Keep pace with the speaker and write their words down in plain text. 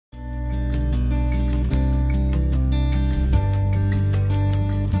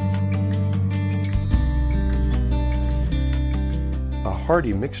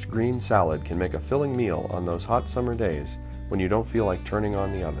hearty mixed green salad can make a filling meal on those hot summer days when you don't feel like turning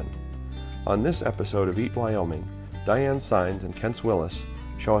on the oven. On this episode of Eat Wyoming, Diane Sines and Kent Willis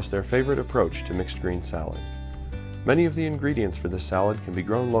show us their favorite approach to mixed green salad. Many of the ingredients for this salad can be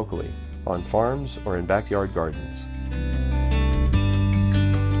grown locally, on farms or in backyard gardens.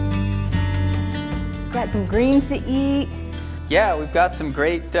 Got some greens to eat. Yeah, we've got some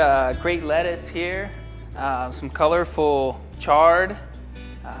great lettuce here, some colorful chard,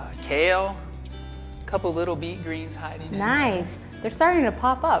 kale, a couple little beet greens hiding in there. Nice. They're starting to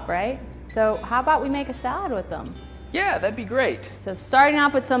pop up, right? So how about we make a salad with them? Yeah, that'd be great. So starting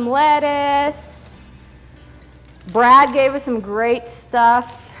off with some lettuce. Brad gave us some great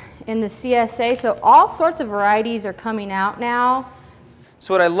stuff in the CSA, so all sorts of varieties are coming out now.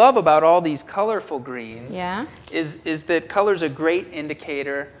 So what I love about all these colorful greens is that color's a great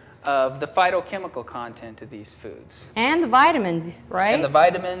indicator of the phytochemical content of these foods. And the vitamins, right? And the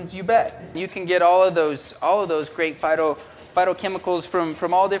vitamins, you bet. You can get all of those great phytochemicals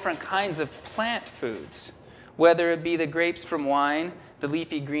from all different kinds of plant foods, whether it be the grapes from wine, the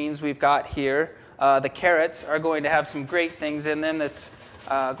leafy greens we've got here. The carrots are going to have some great things in them that's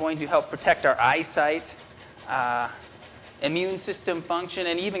going to help protect our eyesight, immune system function,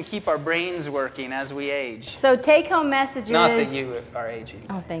 and even keep our brains working as we age. So take-home message is... Not that you are aging.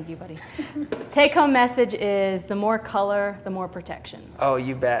 Oh, thank you, buddy. Take-home message is the more color, the more protection. Oh,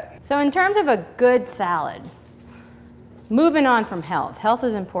 you bet. So in terms of a good salad, moving on from health. Health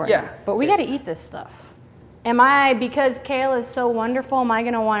is important. Yeah. But we got to eat this stuff. Because kale is so wonderful, am I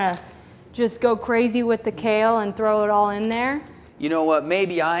going to want to just go crazy with the kale and throw it all in there? You know what?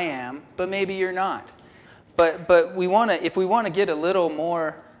 Maybe I am, but maybe you're not. But we want to, if we want to get a little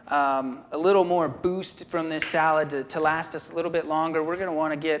more boost from this salad to last us a little bit longer, we're going to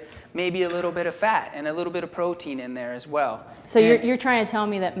want to get maybe a little bit of fat and a little bit of protein in there as well. So you're trying to tell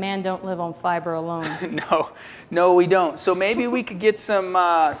me that man don't live on fiber alone? No, we don't. So maybe we could get some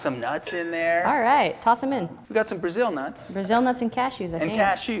nuts in there. All right, toss them in. We got some Brazil nuts. Brazil nuts and cashews, I think. And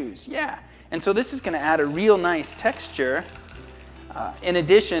cashews, yeah. And so this is going to add a real nice texture, in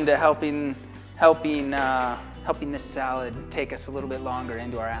addition to helping this salad take us a little bit longer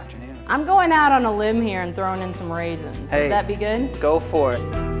into our afternoon. I'm going out on a limb here and throwing in some raisins. Hey, would that be good? Go for it.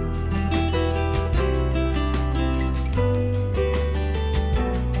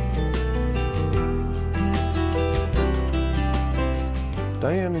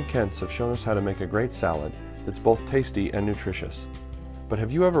 Diane and Kent have shown us how to make a great salad that's both tasty and nutritious. But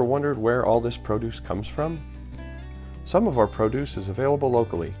have you ever wondered where all this produce comes from? Some of our produce is available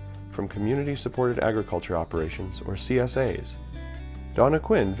locally from community-supported agriculture operations, or CSAs. Donna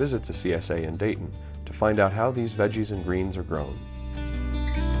Quinn visits a CSA in Dayton to find out how these veggies and greens are grown.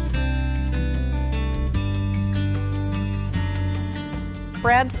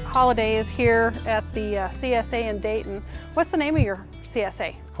 Brad Holliday is here at the CSA in Dayton. What's the name of your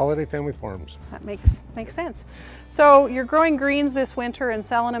CSA? Holiday Family Farms. That makes sense. So you're growing greens this winter and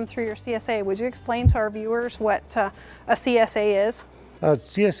selling them through your CSA. Would you explain to our viewers what a CSA is?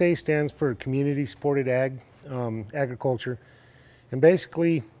 CSA stands for Community Supported Agriculture, and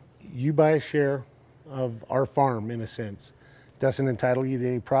basically you buy a share of our farm in a sense. Doesn't entitle you to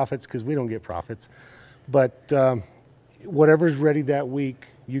any profits because we don't get profits, but whatever's ready that week,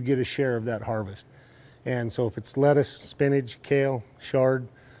 you get a share of that harvest. And so if it's lettuce, spinach, kale, chard,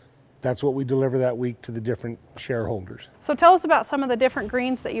 that's what we deliver that week to the different shareholders. So tell us about some of the different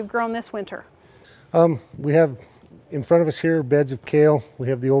greens that you've grown this winter. We have in front of us here beds of kale. We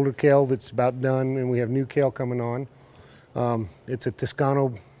have the older kale that's about done, and we have new kale coming on. It's a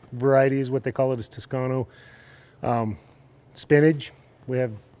Toscano variety is what they call it, is Toscano. Spinach, we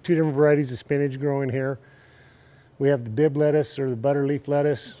have two different varieties of spinach growing here. We have the bib lettuce or the butter leaf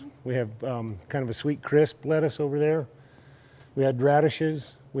lettuce. We have kind of a sweet crisp lettuce over there. We had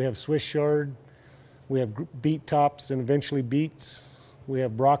radishes. We have Swiss chard. We have beet tops and eventually beets. We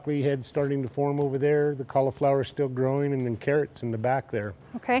have broccoli heads starting to form over there. The cauliflower is still growing, and then carrots in the back there.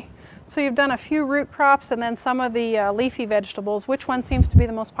 Okay, so you've done a few root crops and then some of the leafy vegetables. Which one seems to be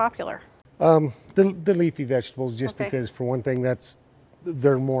the most popular? The leafy vegetables, just because for one thing,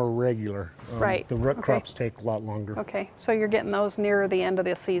 they're more regular. Right. The root crops take a lot longer. Okay, so you're getting those near the end of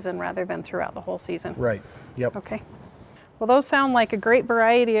the season rather than throughout the whole season. Right, yep. Okay. Well, those sound like a great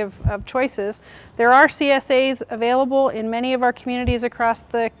variety of choices. There are CSAs available in many of our communities across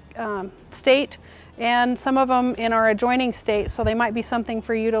the state, and some of them in our adjoining states, so they might be something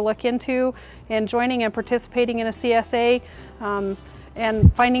for you to look into in joining and participating in a CSA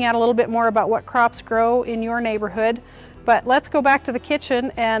and finding out a little bit more about what crops grow in your neighborhood. But let's go back to the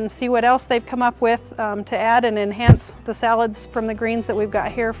kitchen and see what else they've come up with to add and enhance the salads from the greens that we've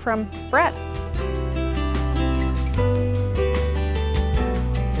got here from Brett.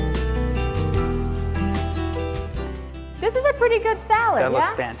 This is a pretty good salad, That yeah?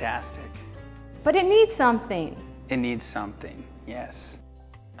 looks fantastic. But it needs something. It needs something, yes.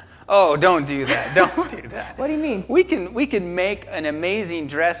 Oh, don't do that, don't do that. What do you mean? We can make an amazing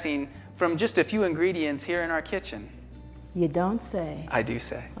dressing from just a few ingredients here in our kitchen. You don't say. I do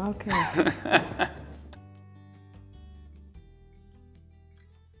say. Okay.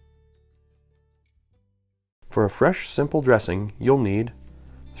 For a fresh, simple dressing, you'll need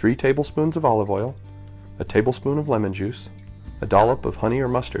 3 tablespoons of olive oil, a tablespoon of lemon juice, a dollop of honey or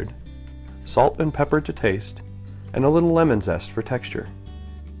mustard, salt and pepper to taste, and a little lemon zest for texture.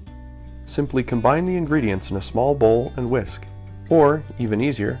 Simply combine the ingredients in a small bowl and whisk, or, even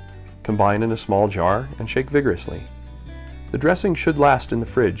easier, combine in a small jar and shake vigorously. The dressing should last in the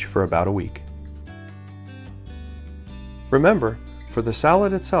fridge for about a week. Remember, for the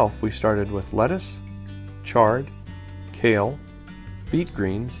salad itself we started with lettuce, chard, kale, beet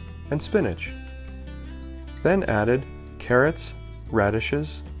greens, and spinach. Then added carrots,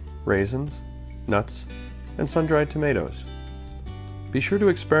 radishes, raisins, nuts, and sun-dried tomatoes. Be sure to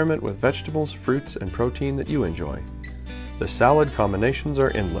experiment with vegetables, fruits, and protein that you enjoy. The salad combinations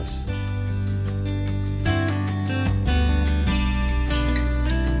are endless.